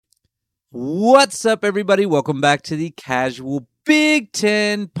What's up, everybody? Welcome back to the Casual Big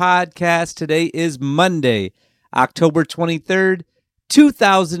Ten Podcast. Today is Monday, October 23rd,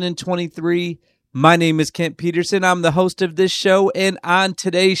 2023. My name is Kent Peterson. I'm the host of this show, and on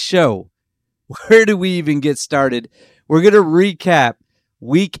today's show, where do we even get started? We're going to recap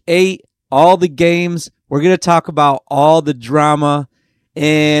Week 8, all the games. We're going to talk about all the drama,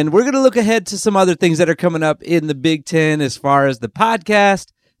 and we're going to look ahead to some other things that are coming up in the Big Ten as far as the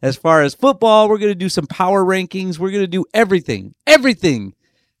podcast. As far as football, we're going to do some power rankings. We're going to do everything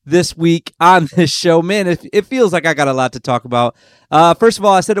this week on this show. Man, it feels like I got a lot to talk about. First of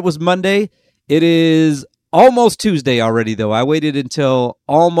all, I said it was Monday. It is almost Tuesday already, though. I waited until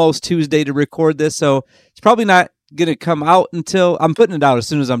almost Tuesday to record this, so it's probably not going to come out until I'm putting it out as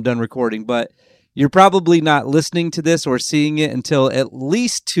soon as I'm done recording, but you're probably not listening to this or seeing it until at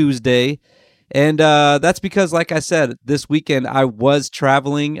least Tuesday. And that's because, like I said, this weekend I was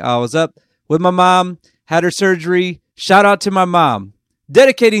traveling. I was up with my mom, had her surgery. Shout out to my mom.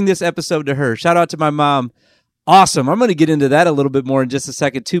 Dedicating this episode to her. Shout out to my mom. Awesome. I'm going to get into that a little bit more in just a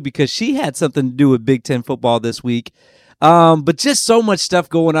second, too, because she had something to do with Big Ten football this week. But just so much stuff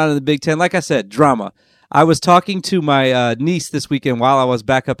going on in the Big Ten. Like I said, drama. I was talking to my niece this weekend while I was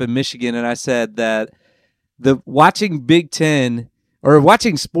back up in Michigan, and I said that watching Big Ten or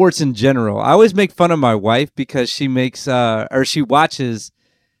watching sports in general, I always make fun of my wife because she watches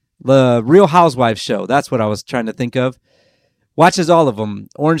the Real Housewives show. That's what I was trying to think of. Watches all of them.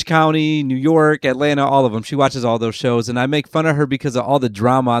 Orange County, New York, Atlanta, all of them. She watches all those shows, and I make fun of her because of all the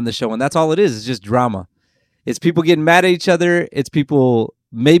drama on the show, and that's all it is. It's just drama. It's people getting mad at each other. It's people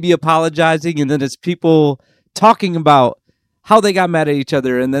maybe apologizing, and then it's people talking about how they got mad at each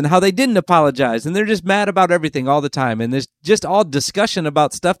other and then how they didn't apologize. And they're just mad about everything all the time. And there's just all discussion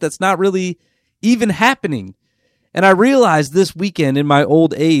about stuff that's not really even happening. And I realized this weekend in my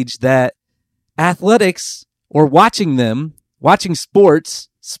old age that athletics, or watching sports,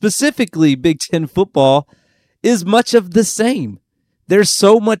 specifically Big Ten football, is much of the same. There's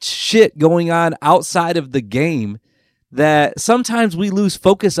so much shit going on outside of the game that sometimes we lose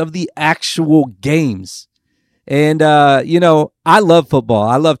focus of the actual games. And, I love football.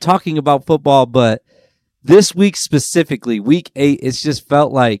 I love talking about football, but this week specifically, Week 8, it's just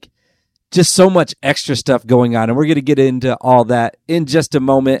felt like just so much extra stuff going on. And we're going to get into all that in just a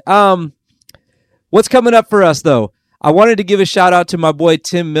moment. What's coming up for us, though? I wanted to give a shout out to my boy,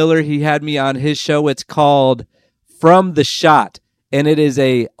 Tim Miller. He had me on his show. It's called From the Shot, and it is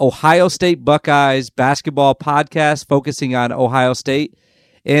a Ohio State Buckeyes basketball podcast focusing on Ohio State.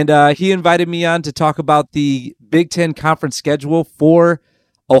 And he invited me on to talk about the Big Ten conference schedule for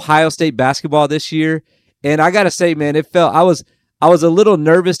Ohio State basketball this year. And I got to say, man, I was a little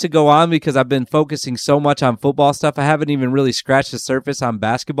nervous to go on because I've been focusing so much on football stuff. I haven't even really scratched the surface on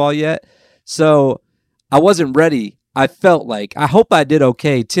basketball yet. So I wasn't ready. I felt like, I hope I did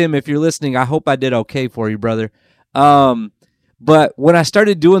okay. Tim, if you're listening, I hope I did okay for you, brother. But when I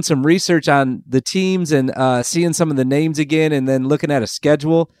started doing some research on the teams and seeing some of the names again and then looking at a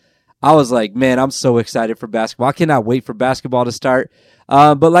schedule, I was like, man, I'm so excited for basketball. I cannot wait for basketball to start.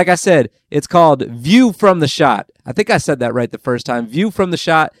 But like I said, it's called View from the Shot. I think I said that right the first time. View from the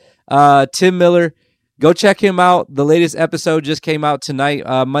Shot. Tim Miller. Go check him out. The latest episode just came out tonight,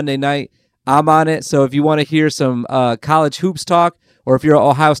 Monday night. I'm on it. So if you want to hear some college hoops talk, or if you're an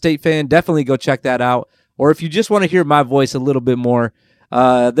Ohio State fan, definitely go check that out. Or if you just want to hear my voice a little bit more,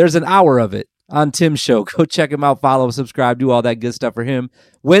 there's an hour of it on Tim's show. Go check him out, follow, subscribe, do all that good stuff for him.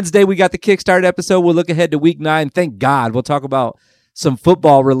 Wednesday, we got the Kickstart episode. We'll look ahead to Week 9. Thank God. We'll talk about some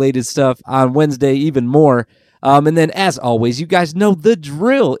football-related stuff on Wednesday even more. And then, as always, you guys know the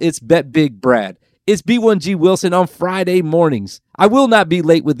drill. It's Bet Big Brad. It's B1G Wilson on Friday mornings. I will not be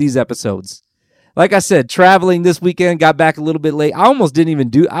late with these episodes. Like I said, traveling this weekend, got back a little bit late. I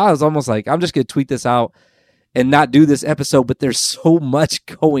was almost like, I'm just going to tweet this out and not do this episode, but there's so much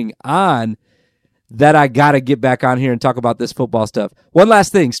going on that I got to get back on here and talk about this football stuff. One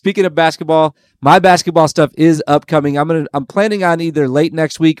last thing. Speaking of basketball, my basketball stuff is upcoming. I'm planning on either late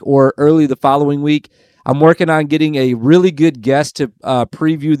next week or early the following week. I'm working on getting a really good guest to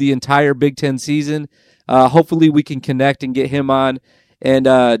preview the entire Big Ten season. Hopefully we can connect and get him on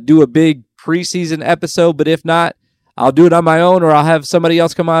and do a big preseason episode, but if not, I'll do it on my own or I'll have somebody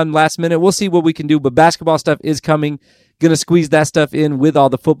else come on last minute. We'll see what we can do, but basketball stuff is coming. Going to squeeze that stuff in with all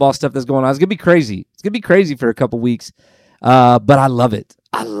the football stuff that's going on. It's going to be crazy. It's going to be crazy for a couple weeks, but I love it.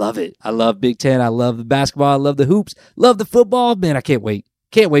 I love it. I love Big Ten. I love the basketball. I love the hoops. Love the football. Man, I can't wait.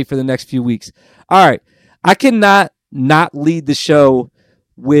 Can't wait for the next few weeks. All right. I cannot not lead the show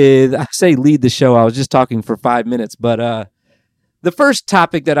with, I say lead the show. I was just talking for 5 minutes, but the first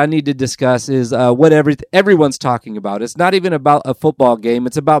topic that I need to discuss is what everyone's talking about. It's not even about a football game.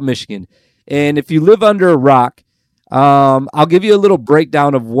 It's about Michigan. And if you live under a rock, I'll give you a little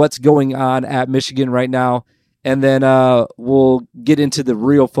breakdown of what's going on at Michigan right now, and then we'll get into the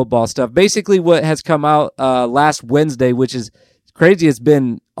real football stuff. Basically, what has come out last Wednesday, which is crazy. It's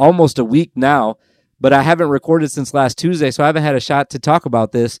been almost a week now, but I haven't recorded since last Tuesday, so I haven't had a shot to talk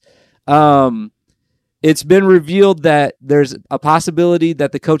about this. It's been revealed that there's a possibility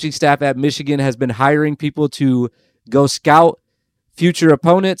that the coaching staff at Michigan has been hiring people to go scout future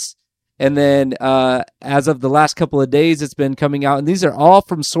opponents. And then as of the last couple of days, it's been coming out, and these are all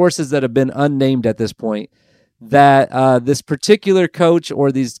from sources that have been unnamed at this point, that this particular coach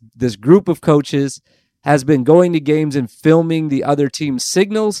or this group of coaches has been going to games and filming the other team's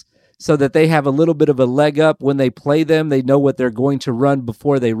signals so that they have a little bit of a leg up when they play them. They know what they're going to run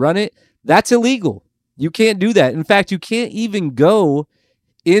before they run it. That's illegal. You can't do that. In fact, you can't even go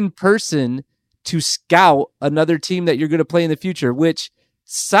in person to scout another team that you're going to play in the future, which,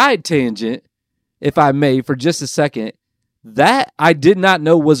 side tangent, if I may, for just a second, that I did not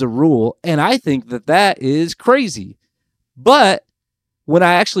know was a rule, and I think that is crazy. But when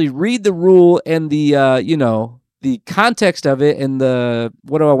I actually read the rule and the context of it and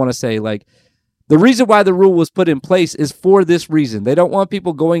what do I want to say? Like, the reason why the rule was put in place is for this reason. They don't want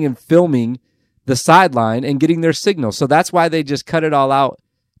people going and filming the sideline and getting their signal. So that's why they just cut it all out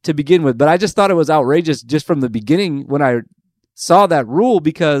to begin with. But I just thought it was outrageous just from the beginning when I saw that rule,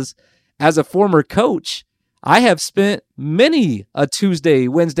 because as a former coach, I have spent many a Tuesday,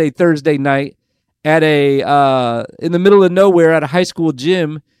 Wednesday, Thursday night at in the middle of nowhere at a high school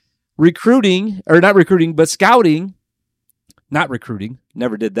gym scouting, not recruiting,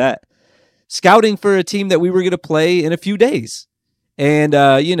 never did that, scouting for a team that we were going to play in a few days. And,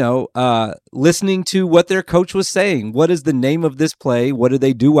 listening to what their coach was saying. What is the name of this play? What do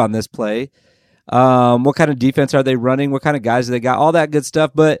they do on this play? What kind of defense are they running? What kind of guys do they got? All that good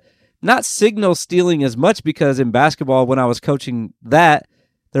stuff, but not signal stealing as much, because in basketball, when I was coaching that,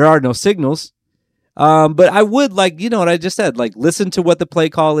 there are no signals. But I would, what I just said, listen to what the play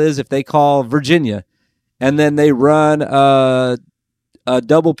call is. If they call Virginia and then they run a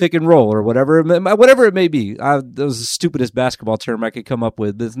double pick and roll or whatever it may be. That was the stupidest basketball term I could come up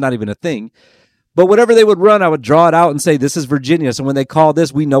with. It's not even a thing. But whatever they would run, I would draw it out and say, this is Virginia. So when they call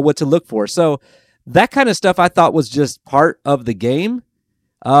this, we know what to look for. So that kind of stuff I thought was just part of the game.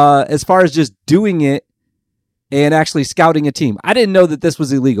 As far as just doing it and actually scouting a team, I didn't know that this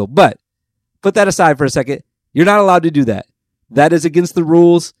was illegal. But put that aside for a second. You're not allowed to do that. That is against the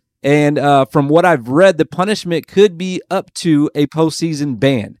rules. And from what I've read, the punishment could be up to a postseason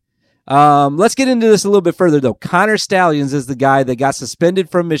ban. Let's get into this a little bit further, though. Connor Stalions is the guy that got suspended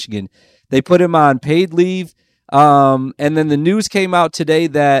from Michigan. They put him on paid leave. And then the news came out today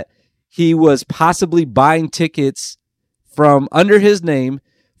that he was possibly buying tickets from under his name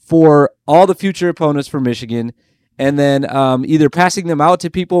for all the future opponents for Michigan, and then either passing them out to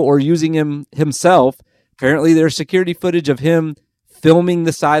people or using him himself. Apparently, there's security footage of him filming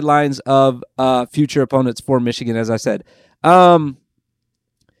the sidelines of future opponents for Michigan, as I said. Yeah,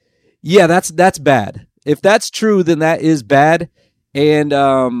 that's bad. If that's true, then that is bad. And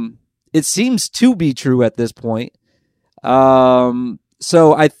it seems to be true at this point.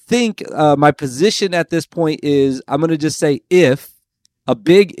 So I think my position at this point is I'm going to just say a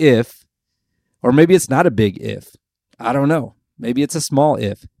big if, or maybe it's not a big if. I don't know. Maybe it's a small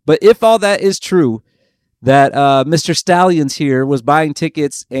if. But if all that is true, that Mr. Stalions here was buying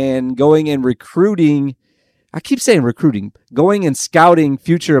tickets and going and recruiting, I keep saying recruiting, going and scouting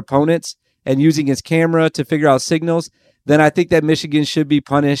future opponents and using his camera to figure out signals, then I think that Michigan should be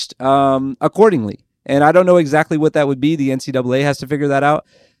punished accordingly. And I don't know exactly what that would be. The NCAA has to figure that out.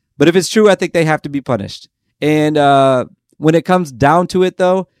 But if it's true, I think they have to be punished. And when it comes down to it,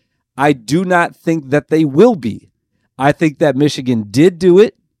 though, I do not think that they will be. I think that Michigan did do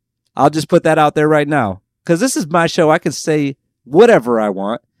it. I'll just put that out there right now, because this is my show. I can say whatever I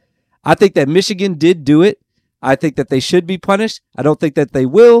want. I think that Michigan did do it. I think that they should be punished. I don't think that they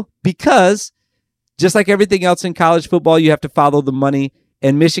will, because just like everything else in college football, you have to follow the money.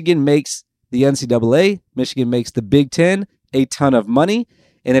 And Michigan makes the NCAA, Michigan makes the Big Ten a ton of money.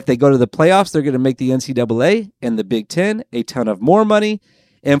 And if they go to the playoffs, they're going to make the NCAA and the Big Ten a ton of more money.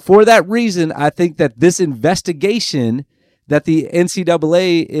 And for that reason, I think that this investigation that the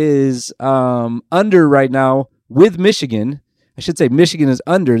NCAA is under right now with Michigan, I should say Michigan is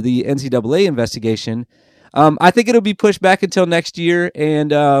under the NCAA investigation. I think it'll be pushed back until next year.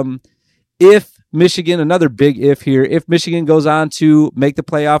 And if Michigan, another big if here, if Michigan goes on to make the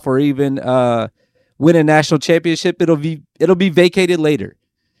playoff or even win a national championship, it'll be vacated later.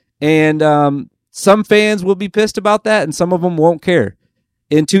 And some fans will be pissed about that, and some of them won't care.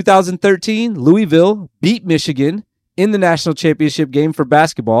 In 2013, Louisville beat Michigan in the national championship game for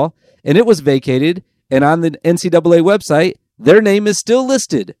basketball, and it was vacated. And on the NCAA website, their name is still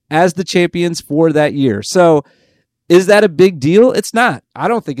listed as the champions for that year. So is that a big deal? It's not. I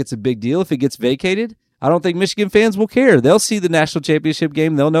don't think it's a big deal if it gets vacated. I don't think Michigan fans will care. They'll see the national championship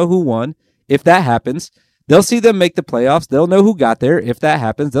game. They'll know who won if that happens. They'll see them make the playoffs. They'll know who got there if that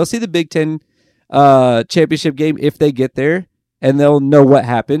happens. They'll see the Big Ten championship game if they get there, and they'll know what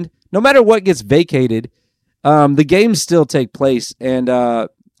happened. No matter what gets vacated, the games still take place, and a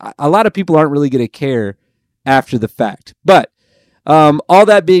lot of people aren't really going to care after the fact. But all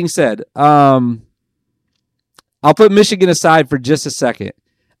that being said, I'll put Michigan aside for just a second.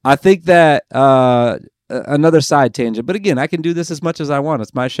 I think that another side tangent, but again, I can do this as much as I want.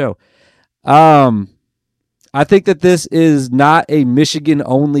 It's my show. I think that this is not a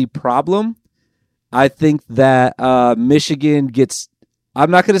Michigan-only problem. I think that Michigan gets,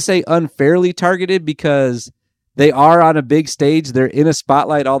 I'm not going to say unfairly targeted because they are on a big stage. They're in a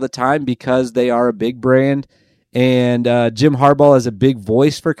spotlight all the time because they are a big brand. And Jim Harbaugh is a big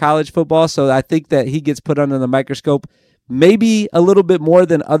voice for college football. So I think that he gets put under the microscope maybe a little bit more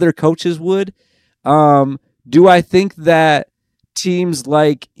than other coaches would. Do I think that teams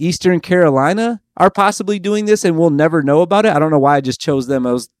like Eastern Carolina are possibly doing this and we'll never know about it? I don't know why I just chose them.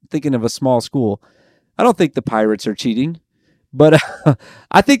 I was thinking of a small school. I don't think the Pirates are cheating, but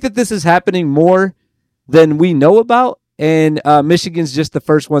I think that this is happening more than we know about, and Michigan's just the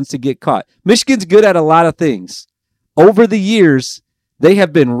first ones to get caught. Michigan's good at a lot of things. Over the years, they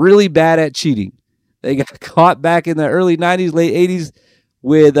have been really bad at cheating. They got caught back in the early 90s, late 80s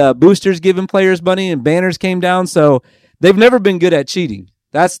with boosters giving players money and banners came down, so they've never been good at cheating.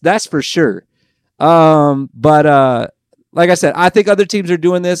 That's for sure. But like I said, I think other teams are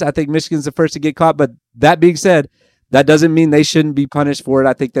doing this. I think Michigan's the first to get caught. But that being said, that doesn't mean they shouldn't be punished for it.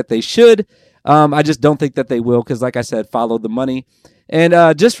 I think that they should. I just don't think that they will because, like I said, follow the money.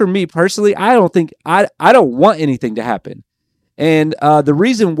 And just for me personally, I don't want anything to happen. And the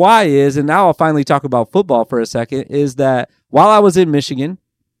reason why is, and now I'll finally talk about football for a second, is that while I was in Michigan,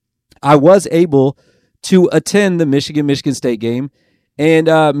 I was able to attend the Michigan State game. And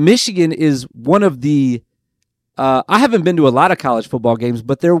Michigan is one of the I haven't been to a lot of college football games,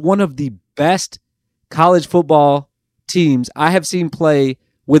 but they're one of the best college football teams I have seen play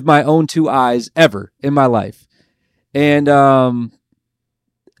with my own two eyes ever in my life. And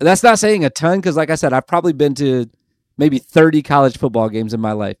that's not saying a ton because, like I said, I've probably been to maybe 30 college football games in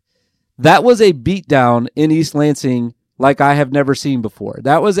my life. That was a beatdown in East Lansing like I have never seen before.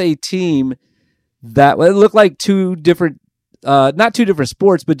 That was a team that it looked like two different not two different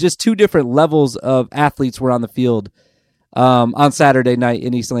sports, but just two different levels of athletes were on the field on Saturday night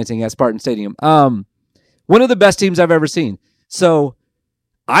in East Lansing at Spartan Stadium. One of the best teams I've ever seen. So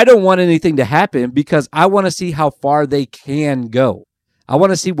I don't want anything to happen because I want to see how far they can go. I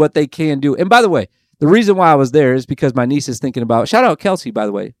want to see what they can do. And by the way, the reason why I was there is because my niece is thinking about, shout out Kelsey, by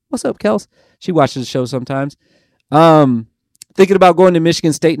the way. What's up, Kels? She watches the show sometimes. Thinking about going to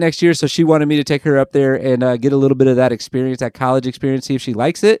Michigan State next year, so she wanted me to take her up there and get a little bit of that experience, that college experience, see if she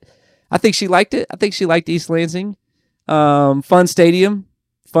likes it. I think she liked it. I think she liked East Lansing. Fun stadium,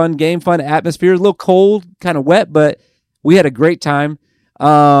 fun game, fun atmosphere. A little cold, kind of wet, but we had a great time.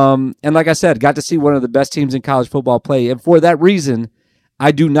 And like I said, got to see one of the best teams in college football play. And for that reason,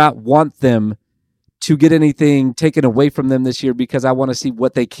 I do not want them to get anything taken away from them this year because I want to see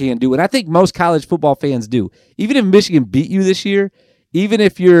what they can do. And I think most college football fans do. Even if Michigan beat you this year, even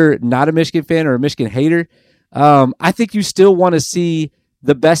if you're not a Michigan fan or a Michigan hater, I think you still want to see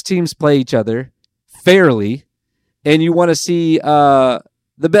the best teams play each other fairly, and you want to see the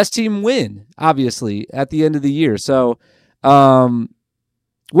best team win, obviously, at the end of the year. So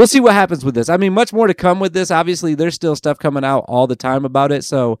we'll see what happens with this. I mean, much more to come with this. Obviously, there's still stuff coming out all the time about it,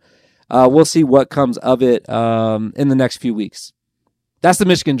 so we'll see what comes of it in the next few weeks. That's the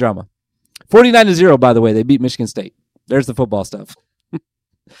Michigan drama. 49-0, by the way. They beat Michigan State. There's the football stuff.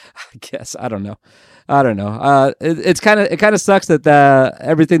 I guess. I don't know. It kind of sucks that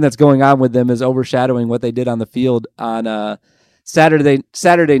everything that's going on with them is overshadowing what they did on the field on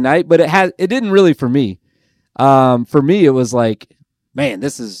Saturday night, but it didn't really for me. For me, it was like, man,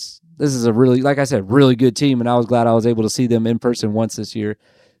 this is a really, like I said, really good team, and I was glad I was able to see them in person once this year.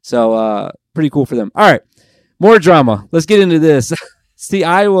 So pretty cool for them. All right, more drama. Let's get into this. It's the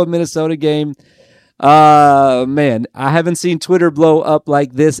Iowa-Minnesota game. Man, I haven't seen Twitter blow up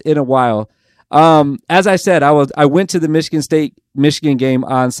like this in a while. As I said, I went to the Michigan State-Michigan game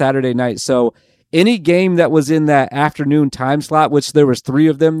on Saturday night. So any game that was in that afternoon time slot, which there was 3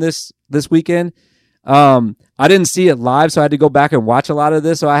 of them this weekend. I didn't see it live, so I had to go back and watch a lot of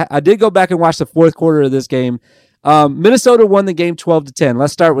this. So I did go back and watch the fourth quarter of this game. Minnesota won the game 12-10.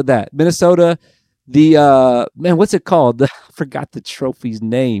 Let's start with that. Minnesota, what's it called? I forgot the trophy's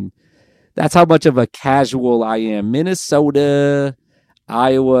name. That's how much of a casual I am. Minnesota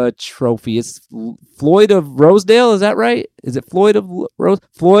Iowa trophy. It's Floyd of Rosedale. Is that right? Is it Floyd of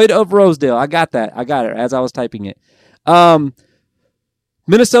Rosedale? I got that. I got it as I was typing it.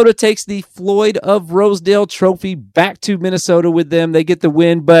 Minnesota takes the Floyd of Rosedale trophy back to Minnesota with them. They get the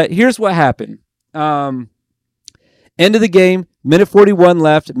win, but here's what happened. End of the game, minute 41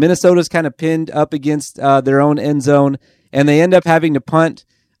 left. Minnesota's kind of pinned up against their own end zone, and they end up having to punt.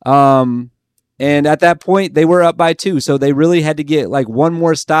 And at that point, they were up by 2, so they really had to get like one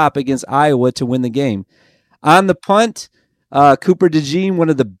more stop against Iowa to win the game. On the punt, Cooper DeJean, one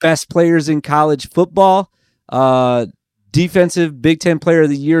of the best players in college football, defensive Big Ten Player of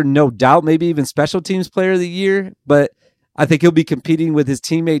the Year, no doubt, maybe even Special Teams Player of the Year, but I think he'll be competing with his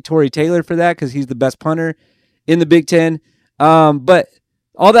teammate Tory Taylor for that because he's the best punter in the Big Ten. But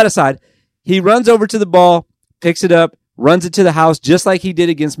all that aside, he runs over to the ball, picks it up, runs it to the house just like he did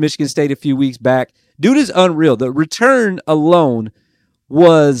against Michigan State a few weeks back. Dude is unreal. The return alone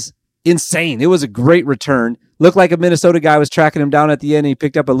was insane. It was a great return. Looked like a Minnesota guy was tracking him down at the end. And he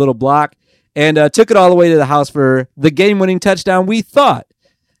picked up a little block and took it all the way to the house for the game-winning touchdown, we thought.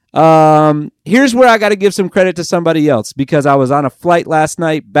 Here's where I got to give some credit to somebody else because I was on a flight last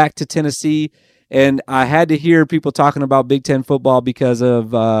night back to Tennessee, and I had to hear people talking about Big Ten football because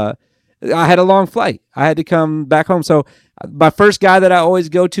of I had a long flight. I had to come back home. So my first guy that I always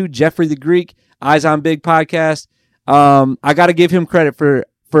go to, Jeffrey the Greek, Eyes on Big podcast, I got to give him credit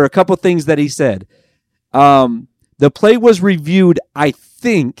for a couple things that he said. The play was reviewed, I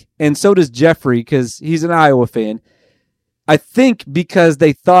think, and so does Jeffrey because he's an Iowa fan, I think because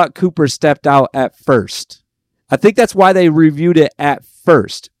they thought Cooper stepped out at first. I think that's why they reviewed it at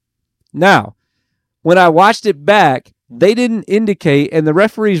first. Now, when I watched it back, they didn't indicate, and the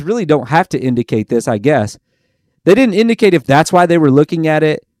referees really don't have to indicate this, I guess. They didn't indicate if that's why they were looking at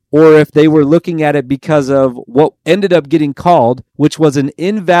it or if they were looking at it because of what ended up getting called, which was an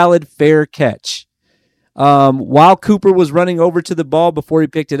invalid fair catch. While Cooper was running over to the ball before he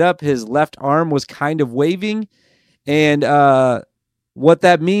picked it up, his left arm was kind of waving. And what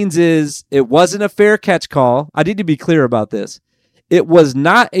that means is it wasn't a fair catch call. I need to be clear about this. It was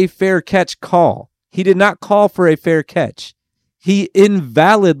not a fair catch call. He did not call for a fair catch. He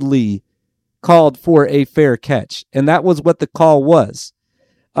invalidly called for a fair catch, and that was what the call was.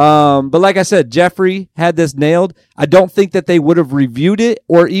 But like I said, Jeffrey had this nailed. I don't think that they would have reviewed it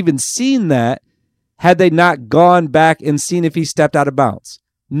or even seen that had they not gone back and seen if he stepped out of bounds.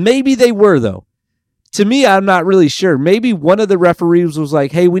 Maybe they were, though. To me, I'm not really sure. Maybe one of the referees was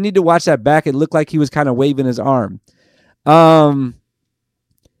like, hey, we need to watch that back. It looked like he was kind of waving his arm. All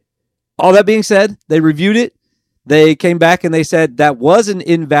that being said, they reviewed it. They came back and they said that was an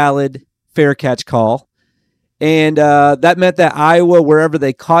invalid fair catch call. And that meant that Iowa, wherever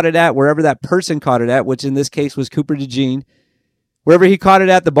they caught it at, wherever that person caught it at, which in this case was Cooper DeJean, wherever he caught it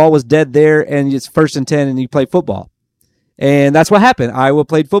at, the ball was dead there, and it's 1st and 10, and you play football. And that's what happened. Iowa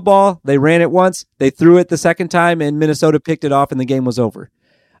played football. They ran it once. They threw it the second time, and Minnesota picked it off, and the game was over.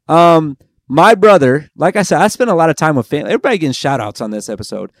 My brother, like I said, I spent a lot of time with family. Everybody getting shout-outs on this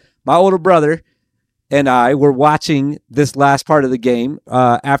episode. My older brother and I were watching this last part of the game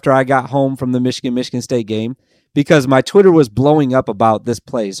after I got home from the Michigan State game because my Twitter was blowing up about this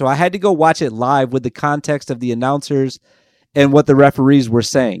play. So I had to go watch it live with the context of the announcers and what the referees were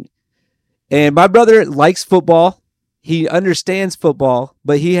saying. And my brother likes football. He understands football,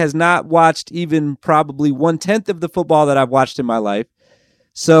 but he has not watched even probably 1/10 of the football that I've watched in my life.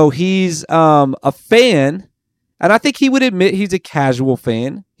 So he's a fan, and I think he would admit he's a casual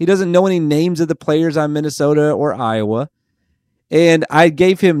fan. He doesn't know any names of the players on Minnesota or Iowa. And I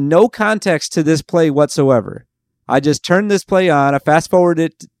gave him no context to this play whatsoever. I just turned this play on. I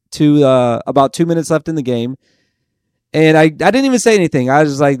fast-forwarded it to about 2 minutes left in the game. And I didn't even say anything. I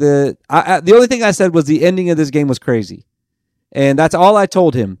was just like, the only thing I said was the ending of this game was crazy. And that's all I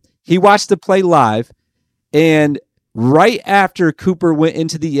told him. He watched the play live, and right after Cooper went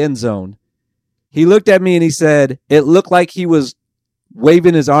into the end zone, he looked at me and he said, it looked like he was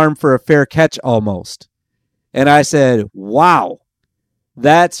waving his arm for a fair catch almost. And I said, wow,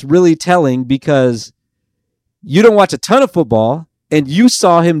 that's really telling because you don't watch a ton of football, and you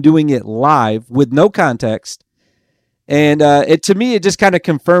saw him doing it live with no context. And to me, it just kind of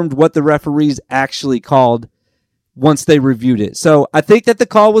confirmed what the referees actually called once they reviewed it. So I think that the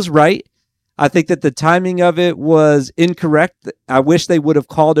call was right. I think that the timing of it was incorrect. I wish they would have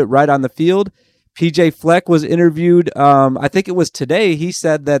called it right on the field. PJ Fleck was interviewed. I think it was today. He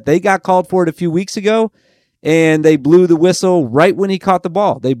said that they got called for it a few weeks ago, and they blew the whistle right when he caught the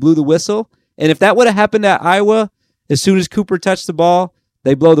ball. They blew the whistle. And if that would have happened at Iowa, as soon as Cooper touched the ball,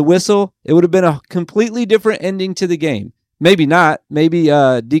 they blow the whistle, it would have been a completely different ending to the game. Maybe not. Maybe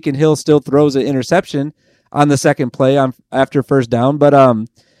Deacon Hill still throws an interception on the second play after first down. But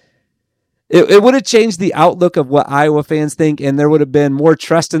it would have changed the outlook of what Iowa fans think, and there would have been more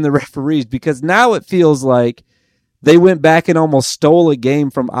trust in the referees, because now it feels like they went back and almost stole a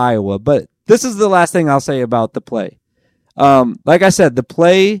game from Iowa. But this is the last thing I'll say about the play. Like I said, the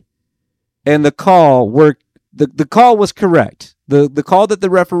play and the call were the call was correct. The call that the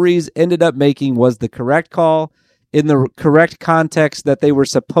referees ended up making was the correct call in the correct context that they were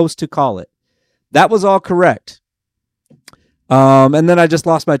supposed to call it. That was all correct. And then I just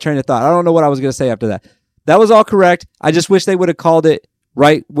lost my train of thought. I don't know what I was going to say after that. That was all correct. I just wish they would have called it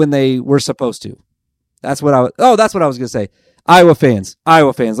right when they were supposed to. That's what I was going to say. Iowa fans.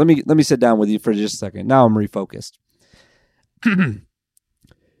 Let me sit down with you for just a second. Now I'm refocused.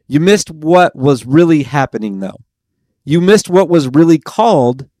 You missed what was really happening, though. You missed what was really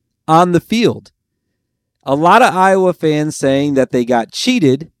called on the field. A lot of Iowa fans saying that they got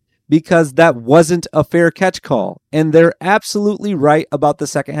cheated because that wasn't a fair catch call. And they're absolutely right about the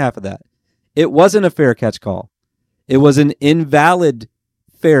second half of that. It wasn't a fair catch call. It was an invalid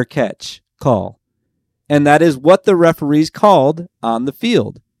fair catch call. And that is what the referees called on the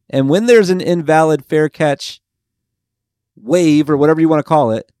field. And when there's an invalid fair catch wave, or whatever you want to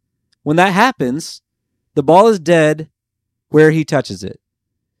call it, when that happens, the ball is dead where he touches it.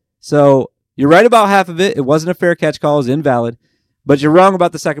 So you're right about half of it. It wasn't a fair catch call. It was invalid. But you're wrong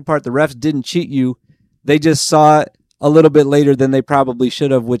about the second part. The refs didn't cheat you. They just saw it a little bit later than they probably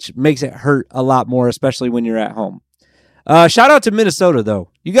should have, which makes it hurt a lot more, especially when you're at home. Shout out to Minnesota, though.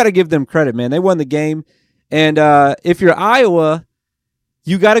 You got to give them credit, man. They won the game. And if you're Iowa,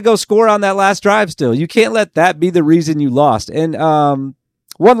 you got to go score on that last drive still. You can't let that be the reason you lost. And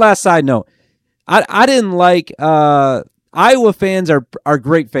one last side note. I didn't like Iowa fans are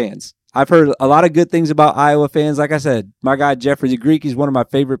great fans. I've heard a lot of good things about Iowa fans. Like I said, my guy Jeffrey the Greek, he's one of my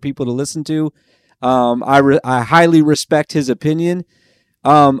favorite people to listen to. I highly respect his opinion.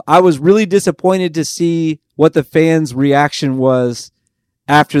 I was really disappointed to see what the fans' reaction was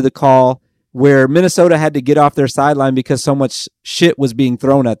after the call, where Minnesota had to get off their sideline because so much shit was being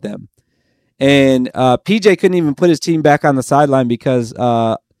thrown at them. And PJ couldn't even put his team back on the sideline because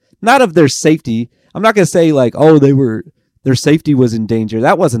not of their safety. I'm not going to say like, oh, their safety was in danger.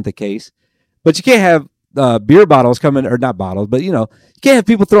 That wasn't the case. But you can't have beer bottles coming, or not bottles, but you can't have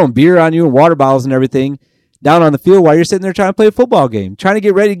people throwing beer on you and water bottles and everything down on the field while you're sitting there trying to play a football game, trying to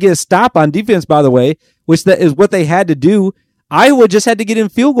get ready to get a stop on defense, by the way, which that is what they had to do. Iowa just had to get in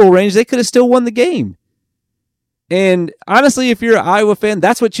field goal range. They could have still won the game. And honestly, if you're an Iowa fan,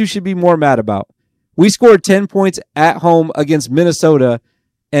 that's what you should be more mad about. We scored 10 points at home against Minnesota,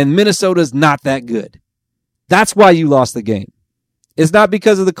 and Minnesota's not that good. That's why you lost the game. It's not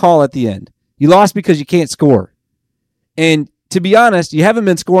because of the call at the end. You lost because you can't score. And to be honest, you haven't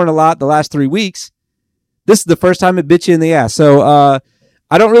been scoring a lot the last 3 weeks. This is the first time it bit you in the ass. So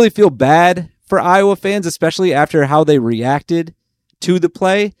I don't really feel bad for Iowa fans, especially after how they reacted to the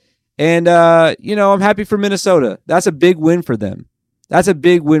play. And, I'm happy for Minnesota. That's a big win for them.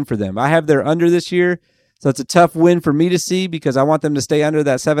 I have their under this year, so it's a tough win for me to see because I want them to stay under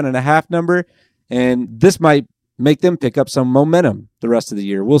that 7.5 number. And this might make them pick up some momentum the rest of the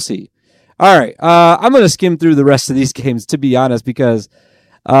year. We'll see. All right. I'm going to skim through the rest of these games, to be honest, because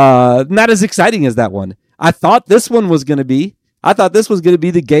not as exciting as that one. I thought this was going to be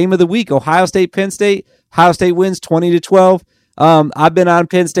the game of the week. Ohio State, Penn State. Ohio State wins 20-12. I've been on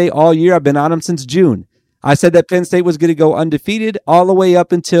Penn State all year. I've been on them since June. I said that Penn State was going to go undefeated all the way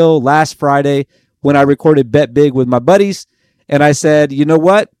up until last Friday when I recorded Bet Big with my buddies. And I said, you know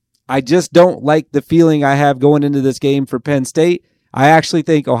what? I just don't like the feeling I have going into this game for Penn State. I actually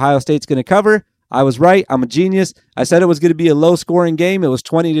think Ohio State's going to cover. I was right. I'm a genius. I said it was going to be a low-scoring game. It was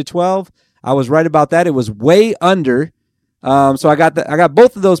 20-12. I was right about that. It was way under. So I got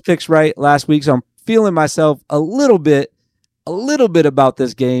both of those picks right last week. So I'm feeling myself a little bit about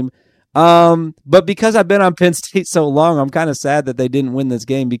this game. But because I've been on Penn State so long, I'm kind of sad that they didn't win this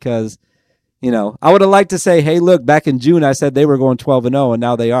game because, I would have liked to say, hey, look, back in June, I said they were going 12-0 and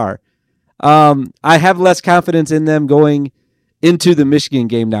now they are. I have less confidence in them going into the Michigan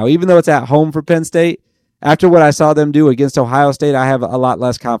game now, even though it's at home for Penn State. After what I saw them do against Ohio State, I have a lot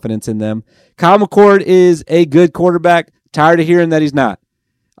less confidence in them. Kyle McCord is a good quarterback. Tired of hearing that he's not.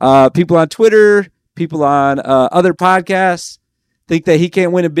 People on Twitter, people on other podcasts think that he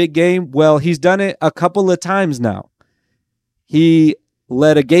can't win a big game. Well, he's done it a couple of times now. He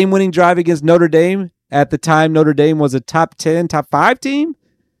led a game-winning drive against Notre Dame. At the time, Notre Dame was a top 10, top 5 team.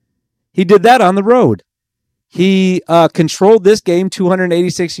 He did that on the road. He controlled this game,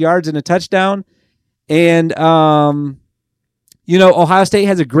 286 yards and a touchdown. And, Ohio State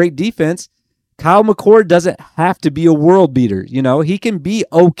has a great defense. Kyle McCord doesn't have to be a world beater. He can be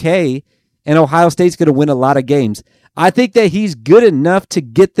okay, and Ohio State's going to win a lot of games. I think that he's good enough to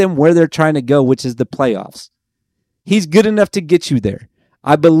get them where they're trying to go, which is the playoffs. He's good enough to get you there.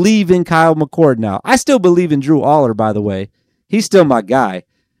 I believe in Kyle McCord now. I still believe in Drew Aller, by the way. He's still my guy.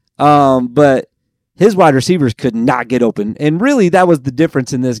 But his wide receivers could not get open. And really, that was the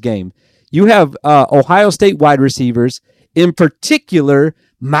difference in this game. You have Ohio State wide receivers, in particular,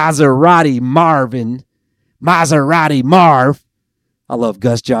 Maserati Marv. I love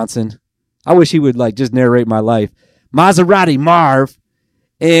Gus Johnson. I wish he would just narrate my life. Maserati Marv.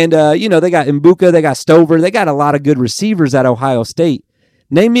 And, they got Mbuka, they got Stover. They got a lot of good receivers at Ohio State.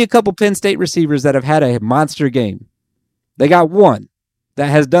 Name me a couple Penn State receivers that have had a monster game. They got one that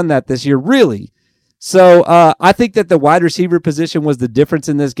has done that this year, really. So I think that the wide receiver position was the difference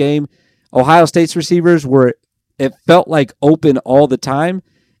in this game. Ohio State's receivers it felt like open all the time.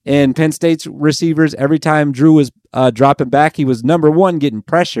 And Penn State's receivers, every time Drew was dropping back, he was, number one, getting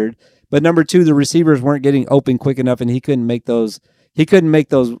pressured. But number two, the receivers weren't getting open quick enough, and he couldn't make those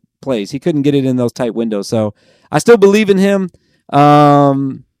plays. He couldn't get it in those tight windows. So I still believe in him. I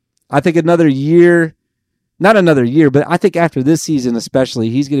think not another year, but I think after this season especially,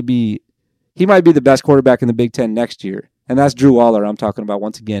 he might be the best quarterback in the Big Ten next year. And that's Drew Aller I'm talking about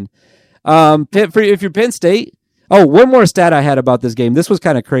once again. If you're Penn State, one more stat I had about this game. This was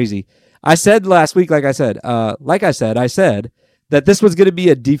kind of crazy. I said last week, I said that this was going to be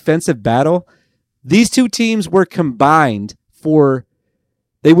a defensive battle. These two teams were combined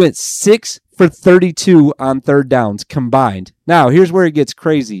they went 6 for 32 on third downs combined. Now, here's where it gets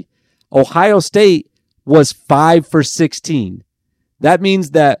crazy. Ohio State was 5 for 16. That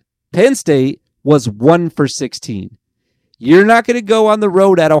means that Penn State was 1 for 16. You're not going to go on the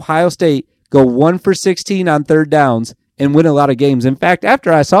road at Ohio State, go 1 for 16 on third downs, and win a lot of games. In fact,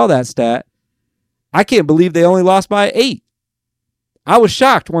 after I saw that stat, I can't believe they only lost by 8. I was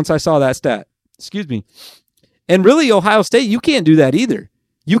shocked once I saw that stat. Excuse me. And really, Ohio State, you can't do that either.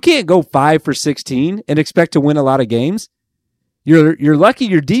 You can't go 5 for 16 and expect to win a lot of games. You're lucky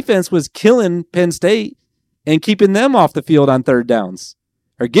your defense was killing Penn State and keeping them off the field on third downs.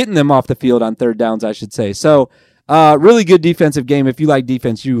 Or getting them off the field on third downs, I should say. So, really good defensive game. If you like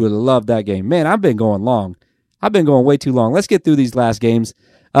defense, you would love that game. Man, I've been going long. I've been going way too long. Let's get through these last games.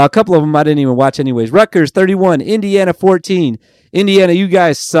 A couple of them I didn't even watch anyways. Rutgers 31, Indiana 14. Indiana, you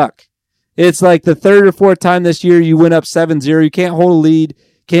guys suck. It's like the third or fourth time this year you went up 7-0. You can't hold a lead.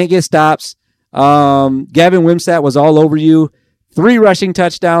 Can't get stops. Gavin Wimsatt was all over you. 3 rushing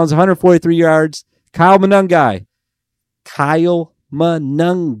touchdowns, 143 yards. Kyle Monangai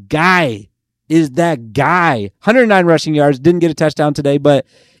is that guy. 109 rushing yards. Didn't get a touchdown today, but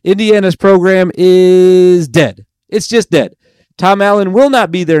Indiana's program is dead. It's just dead. Tom Allen will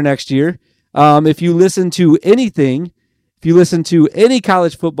not be there next year. If you listen to anything, if you listen to any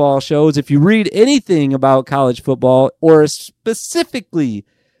college football shows, if you read anything about college football, or specifically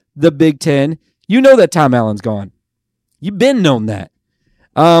the Big Ten, you know that Tom Allen's gone. You've been known that.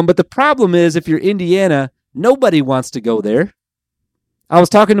 But the problem is, if you're Indiana, nobody wants to go there. I was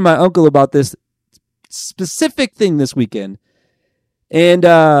talking to my uncle about this specific thing this weekend, and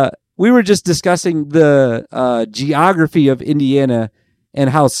we were just discussing the geography of Indiana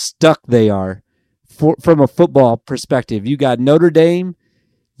and how stuck they are from a football perspective. You got Notre Dame,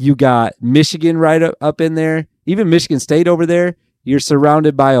 you got Michigan right up in there, even Michigan State over there. You're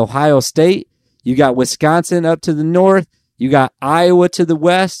surrounded by Ohio State. You got Wisconsin up to the north. You got Iowa to the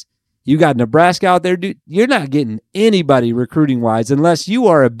west. You got Nebraska out there. Dude, you're not getting anybody recruiting-wise unless you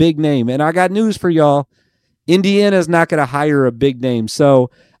are a big name. And I got news for y'all. Indiana's not going to hire a big name. So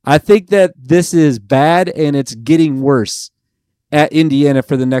I think that this is bad, and it's getting worse at Indiana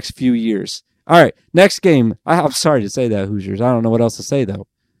for the next few years. All right, next game. I'm sorry to say that, Hoosiers. I don't know what else to say, though.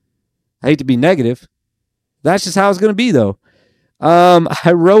 I hate to be negative. That's just how it's going to be, though.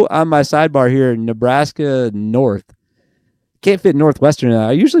 I wrote on my sidebar here, Nebraska North. Can't fit Northwestern.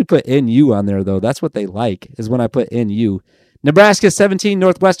 I usually put NU on there, though. That's what they like, is when I put NU. Nebraska 17,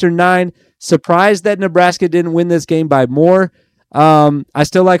 Northwestern 9. Surprised that Nebraska didn't win this game by more. I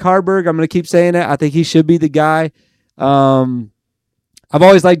still like Harburg. I'm going to keep saying it. I think he should be the guy. I've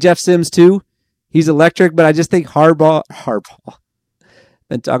always liked Jeff Sims, too. He's electric, but I just think Harbaugh.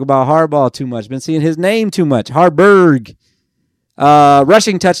 Been talking about Harbaugh too much. Been seeing his name too much. Harburg.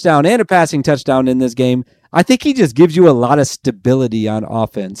 Rushing touchdown and a passing touchdown in this game. I think he just gives you a lot of stability on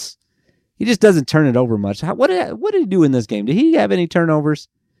offense. He just doesn't turn it over much. What did he do in this game? Did he have any turnovers?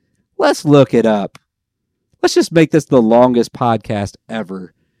 Let's look it up. Let's just make this the longest podcast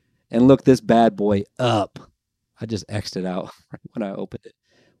ever and look this bad boy up. I just X'd it out right when I opened it.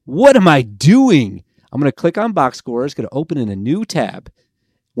 What am I doing? I'm going to click on box score. It's going to open in a new tab.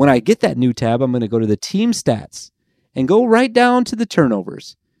 When I get that new tab, I'm going to go to the team stats and go right down to the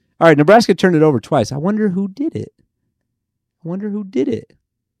turnovers. All right, Nebraska turned it over twice. I wonder who did it.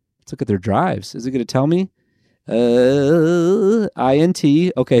 Let's look at their drives. Is it going to tell me? INT.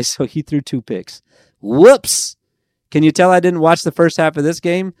 Okay, so he threw 2 picks. Whoops. Can you tell I didn't watch the first half of this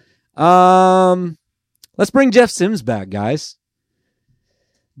game? Let's bring Jeff Sims back, guys.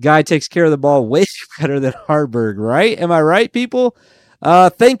 Guy takes care of the ball way better than Harburg, right? Am I right, people?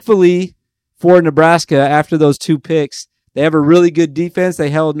 Thankfully for Nebraska, after those 2 picks, they have a really good defense. They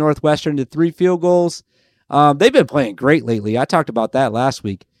held Northwestern to 3 field goals. They've been playing great lately. I talked about that last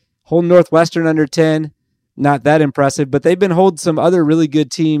week. Holding Northwestern under 10, not that impressive, but they've been holding some other really good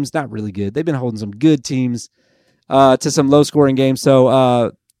teams. Not really good. They've been holding some good teams to some low-scoring games.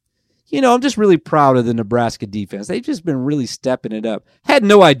 So, I'm just really proud of the Nebraska defense. They've just been really stepping it up. Had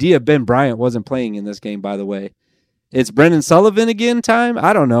no idea Ben Bryant wasn't playing in this game, by the way. It's Brendan Sullivan again time?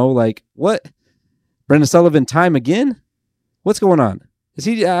 I don't know. Like, what? Brendan Sullivan time again? What's going on? Is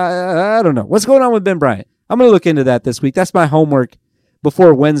he? I don't know. What's going on with Ben Bryant? I'm going to look into that this week. That's my homework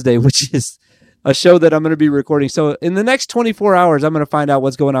before Wednesday, which is a show that I'm going to be recording. So in the next 24 hours, I'm going to find out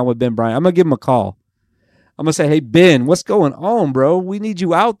what's going on with Ben Bryant. I'm going to give him a call. I'm going to say, hey, Ben, what's going on, bro? We need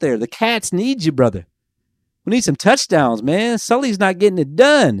you out there. The Cats need you, brother. We need some touchdowns, man. Sully's not getting it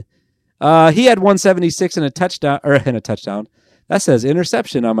done. He had 176 and a touchdown. That says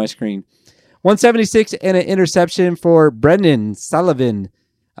interception on my screen. 176 and an interception for Brendan Sullivan.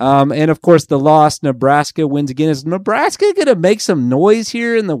 And, of course, the loss, Nebraska wins again. Is Nebraska going to make some noise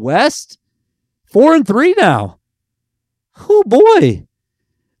here in the West? 4-3 now. Oh, boy.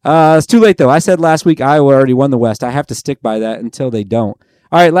 It's too late, though. I said last week Iowa already won the West. I have to stick by that until they don't.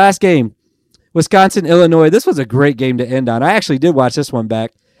 All right, last game. Wisconsin, Illinois. This was a great game to end on. I actually did watch this one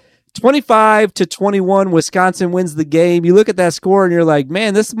back. 25-21, Wisconsin wins the game. You look at that score and you're like,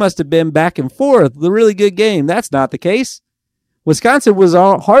 man, this must have been back and forth. The really good game. That's not the case. Wisconsin was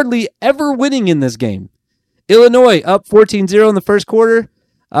hardly ever winning in this game. Illinois up 14-0 in the first quarter.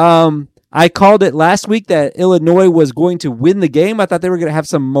 I called it last week that Illinois was going to win the game. I thought they were going to have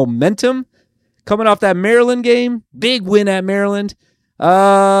some momentum coming off that Maryland game. Big win at Maryland.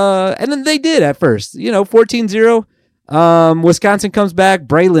 And then they did at first. 14-0. Wisconsin comes back.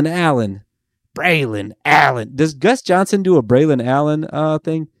 Braylon Allen. Does Gus Johnson do a Braylon Allen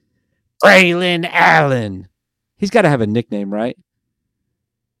thing? Braylon Allen. He's got to have a nickname, right?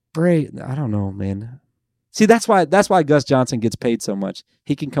 I don't know, man. See, that's why Gus Johnson gets paid so much.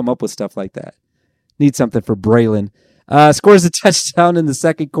 He can come up with stuff like that. Need something for Braylon. Scores a touchdown in the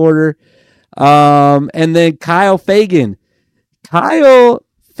second quarter. And then Kyle Fagan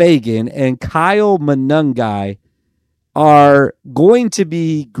and Kyle Monangai are going to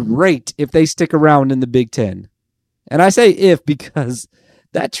be great if they stick around in the Big Ten. And I say if because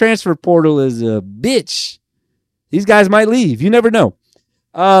that transfer portal is a bitch. These guys might leave. You never know.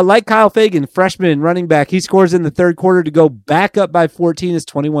 Like Kyle Fagan, freshman running back, he scores in the third quarter to go back up by 14. It's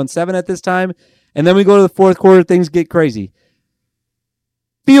 21-7 at this time. And then we go to the fourth quarter, things get crazy.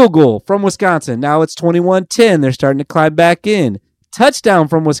 Field goal from Wisconsin. Now it's 21-10. They're starting to climb back in. Touchdown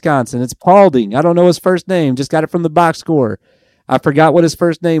from Wisconsin. It's Paulding. I don't know his first name. Just got it from the box score. I forgot what his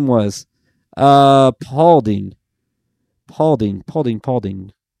first name was. Paulding. I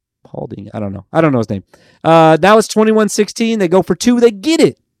don't know his name. Now it's 21-16. They go for 2. They get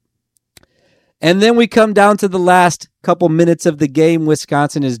it. And then we come down to the last couple minutes of the game.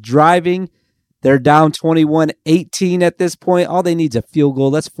 Wisconsin is driving. They're down 21-18 at this point. All they need is a field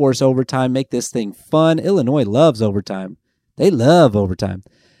goal. Let's force overtime. Make this thing fun. Illinois loves overtime. They love overtime.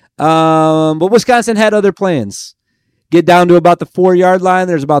 But Wisconsin had other plans. Get down to about the 4-yard line.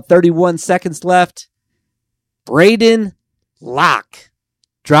 There's about 31 seconds left. Braden Locke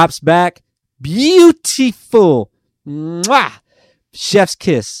drops back. Beautiful. Mwah! Chef's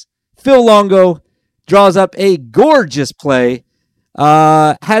kiss. Phil Longo draws up a gorgeous play.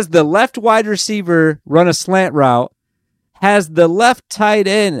 Has the left wide receiver run a slant route. Has the left tight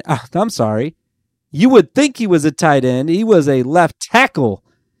end. I'm sorry. You would think he was a tight end. He was a left tackle.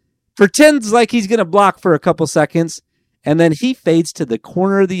 Pretends like he's going to block for a couple seconds. And then he fades to the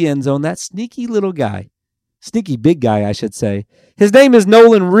corner of the end zone. That sneaky little guy. Sneaky big guy, I should say. His name is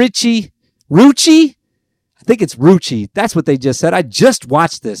Nolan Ritchie. Rucci? I think it's Rucci. That's what they just said. I just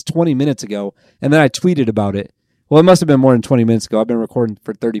watched this 20 minutes ago, and then I tweeted about it. Well, it must have been more than 20 minutes ago. I've been recording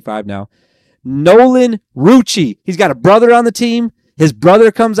for 35 now. Nolan Rucci. He's got a brother on the team. His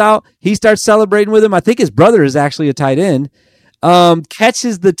brother comes out. He starts celebrating with him. I think his brother is actually a tight end.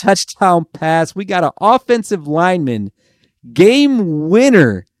 Catches the touchdown pass. We got an offensive lineman. Game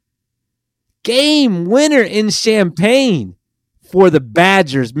winner in Champaign for the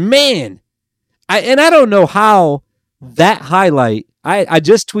Badgers. Man, I don't know how that highlight, I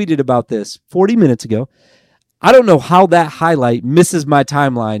just tweeted about this 40 minutes ago. I don't know how that highlight misses my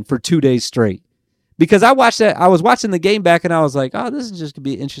timeline for 2 days straight. Because I was watching the game back and I was like, oh, this is just going to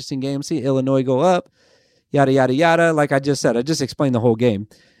be an interesting game. See Illinois go up, yada, yada, yada. Like I just said, I just explained the whole game.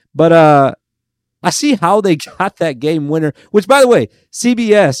 But I see how they got that game winner, which, by the way,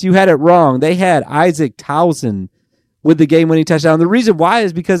 CBS, you had it wrong. They had Isaac Towson with the game-winning touchdown. The reason why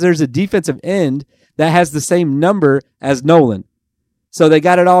is because there's a defensive end that has the same number as Nolan. So they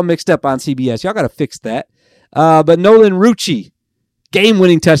got it all mixed up on CBS. Y'all got to fix that. But Nolan Rucci,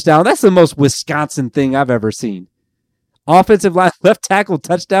 game-winning touchdown. That's the most Wisconsin thing I've ever seen. Offensive line, left tackle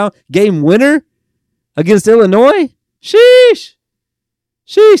touchdown, game winner against Illinois? Sheesh.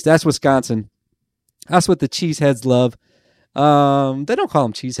 That's Wisconsin. That's what the cheeseheads love. They don't call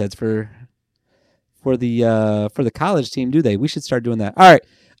them cheeseheads for the college team, do they? We should start doing that. All right.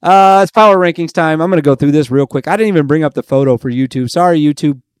 It's power rankings time. I'm going to go through this real quick. I didn't even bring up the photo for YouTube. Sorry,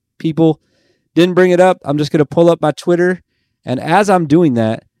 YouTube people. Didn't bring it up. I'm just going to pull up my Twitter. And as I'm doing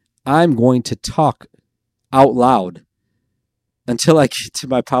that, I'm going to talk out loud until I get to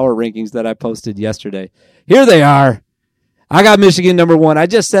my power rankings that I posted yesterday. Here they are. I got Michigan number 1. I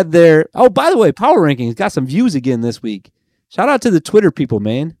just said there. Oh, by the way, power rankings got some views again this week. Shout out to the Twitter people,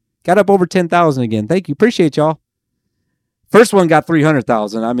 man. Got up over 10,000 again. Thank you. Appreciate y'all. First one got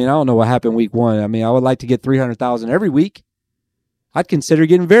 300,000. I mean, I don't know what happened week 1. I mean, I would like to get 300,000 every week. I'd consider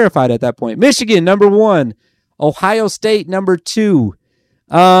getting verified at that point. Michigan, number 1. Ohio State, number 2.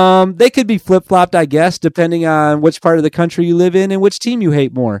 They could be flip-flopped, I guess, depending on which part of the country you live in and which team you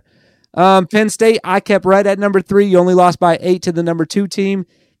hate more. Penn State, I kept right at number 3. You only lost by 8 to the number 2 team.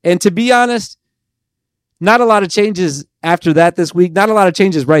 And to be honest, not a lot of changes after that this week. Not a lot of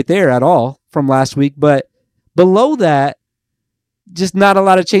changes right there at all from last week. But below that, just not a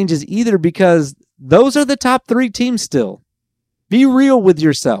lot of changes either because those are the top 3 teams still. Be real with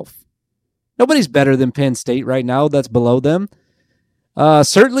yourself. Nobody's better than Penn State right now that's below them.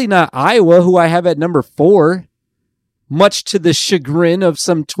 Certainly not Iowa, who I have at number 4. Much to the chagrin of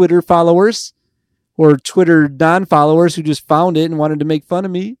some Twitter followers or Twitter non-followers who just found it and wanted to make fun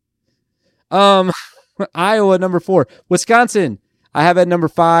of me. Iowa, number 4. Wisconsin, I have at number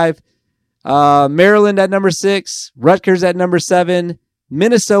 5. Maryland at number 6. Rutgers at number 7.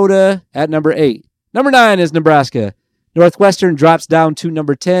 Minnesota at number 8. Number 9 is Nebraska. Northwestern drops down to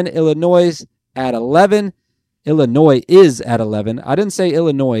number 10. Illinois at 11. Illinois is at 11. I didn't say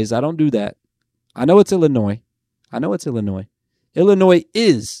Illinois. I don't do that. I know it's Illinois. Illinois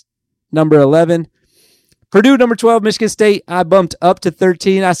is number 11. Purdue, number 12. Michigan State, I bumped up to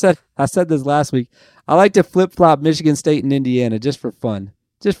 13. I said this last week. I like to flip-flop Michigan State and Indiana just for fun.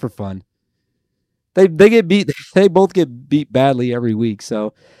 They get beat. They both get beat badly every week.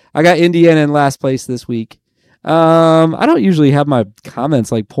 So I got Indiana in last place this week. I don't usually have my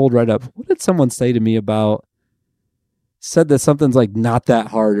comments like pulled right up. What did someone say to me about? Said that something's like not that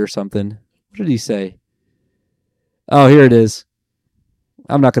hard or something. What did he say? Oh, here it is.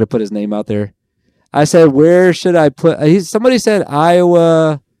 I'm not going to put his name out there. I said, where should I put? Somebody said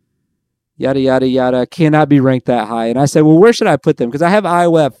Iowa, yada, yada, yada, cannot be ranked that high. And I said, well, where should I put them? Because I have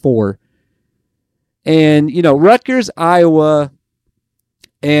Iowa at 4. And, Rutgers, Iowa,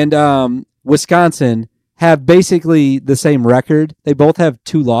 and Wisconsin have basically the same record. They both have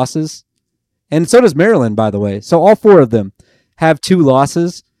 2 losses. And so does Maryland, by the way. So all 4 of them have 2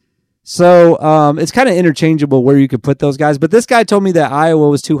 losses. So it's kind of interchangeable where you could put those guys. But this guy told me that Iowa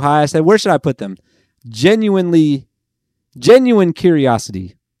was too high. I said, where should I put them? Genuine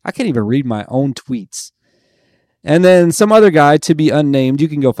curiosity. I can't even read my own tweets. And then some other guy, to be unnamed, you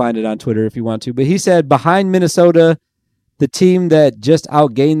can go find it on Twitter if you want to. But he said, behind Minnesota, the team that just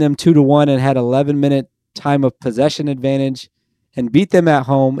outgained them 2-1 and had 11-minute time of possession advantage and beat them at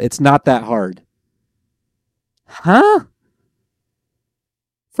home, it's not that hard. Huh?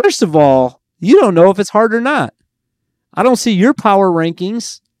 First of all, you don't know if it's hard or not. I don't see your power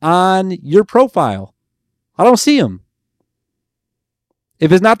rankings on your profile. I don't see them.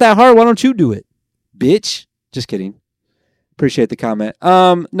 If it's not that hard, why don't you do it, bitch? Just kidding. Appreciate the comment.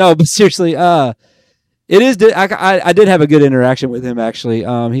 No, but seriously, It is. I did have a good interaction with him, actually.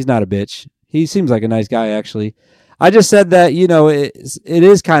 He's not a bitch. He seems like a nice guy, actually. I just said that, it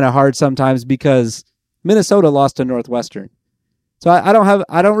is kind of hard sometimes because Minnesota lost to Northwestern. So I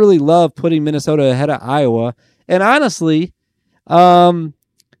don't really love putting Minnesota ahead of Iowa. And honestly,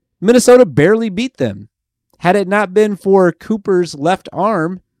 Minnesota barely beat them. Had it not been for Cooper's left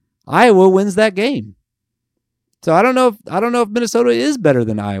arm, Iowa wins that game. So I don't know if Minnesota is better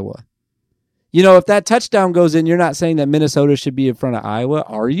than Iowa. If that touchdown goes in, you're not saying that Minnesota should be in front of Iowa,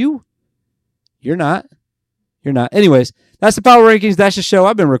 are you? You're not. You're not. Anyways, that's the Power Rankings. That's the show.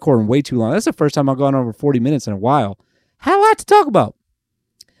 I've been recording way too long. That's the first time I've gone over 40 minutes in a while. Had a lot to talk about.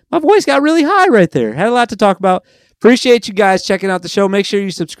 My voice got really high right there. Had a lot to talk about. Appreciate you guys checking out the show. Make sure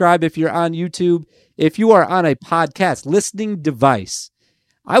you subscribe if you're on YouTube. If you are on a podcast listening device,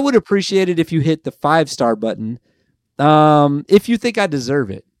 I would appreciate it if you hit the 5-star button. If you think I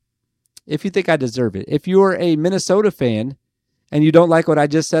deserve it. If you're a Minnesota fan and you don't like what I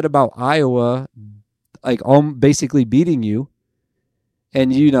just said about Iowa, like basically beating you,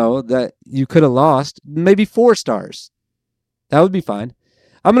 and that you could have lost, maybe 4 stars. That would be fine.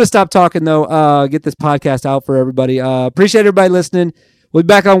 I'm going to stop talking, though. Get this podcast out for everybody. Appreciate everybody listening. We'll be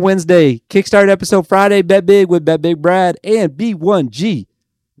back on Wednesday. Kickstart episode Friday. Bet Big with Bet Big Brad and B1G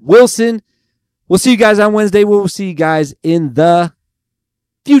Wilson. We'll see you guys on Wednesday. We'll see you guys in the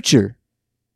future.